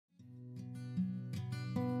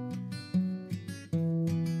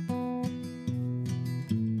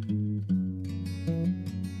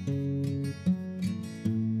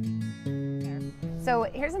So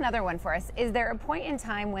here's another one for us. Is there a point in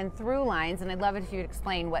time when ThruLines, and I'd love it if you'd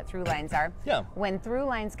explain what ThruLines are, yeah. when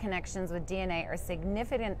ThruLines connections with DNA are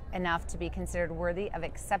significant enough to be considered worthy of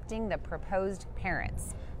accepting the proposed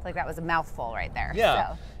parents? I feel like that was a mouthful right there.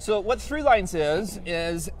 Yeah. So what ThruLines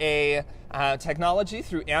is a technology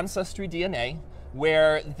through Ancestry DNA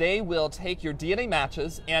where they will take your DNA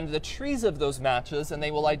matches and the trees of those matches, and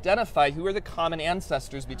they will identify who are the common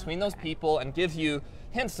ancestors between those people and give you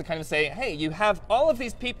hints to kind of say, hey, you have all of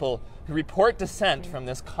these people who report descent from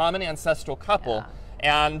this common ancestral couple,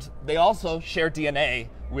 and they also share DNA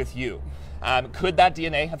with you. Could that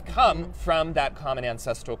DNA have come from that common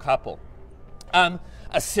ancestral couple?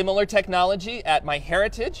 A similar technology at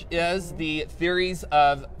MyHeritage is the theories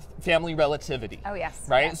of family relativity. Oh, yes.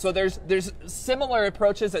 Right? Yes. So there's similar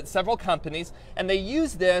approaches at several companies, and they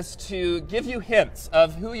use this to give you hints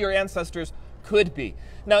of who your ancestors could be.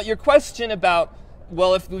 Now, your question about,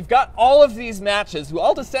 well, if we've got all of these matches who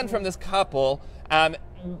all descend from this couple,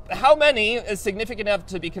 how many is significant enough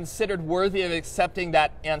to be considered worthy of accepting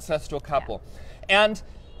that ancestral couple? Yeah. And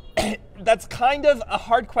that's kind of a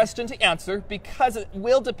hard question to answer because it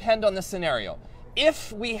will depend on the scenario.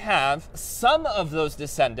 If we have some of those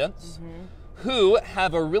descendants who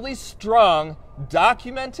have a really strong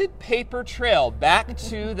documented paper trail back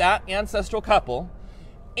to that ancestral couple,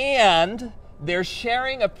 and they're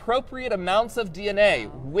sharing appropriate amounts of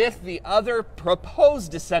DNA with the other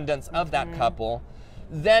proposed descendants of that couple,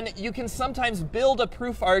 then you can sometimes build a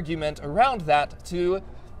proof argument around that to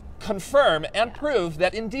confirm and prove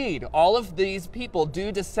that indeed all of these people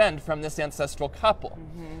do descend from this ancestral couple.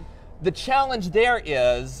 The challenge there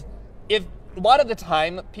is, if a lot of the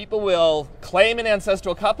time people will claim an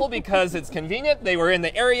ancestral couple because it's convenient, they were in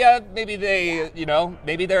the area, maybe they,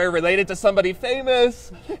 maybe they're related to somebody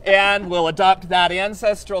famous, and will adopt that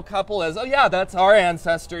ancestral couple as, oh yeah, that's our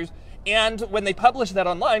ancestors. And when they publish that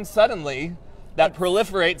online, suddenly that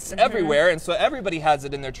proliferates everywhere, and so everybody has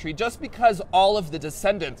it in their tree. Just because all of the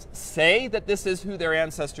descendants say that this is who their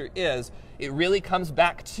ancestor is, it really comes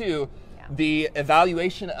back to the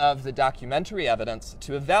evaluation of the documentary evidence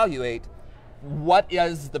to evaluate what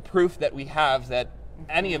is the proof that we have that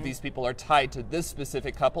any of these people are tied to this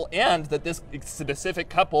specific couple and that this specific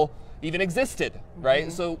couple even existed, right?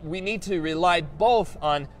 So we need to rely both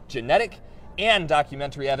on genetic and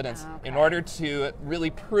documentary evidence in order to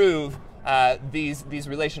really prove these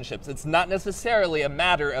relationships. It's not necessarily a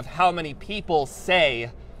matter of how many people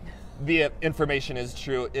say the information is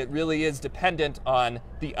true. It really is dependent on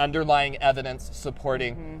the underlying evidence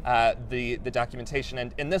supporting the documentation.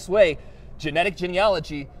 And in this way, genetic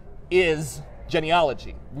genealogy is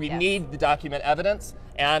genealogy. We need the document evidence,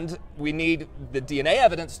 and we need the DNA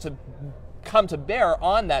evidence to come to bear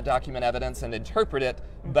on that document evidence and interpret it.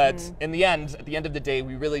 But in the end, at the end of the day,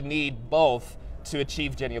 we really need both to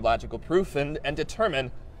achieve genealogical proof and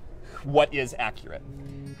determine what is accurate.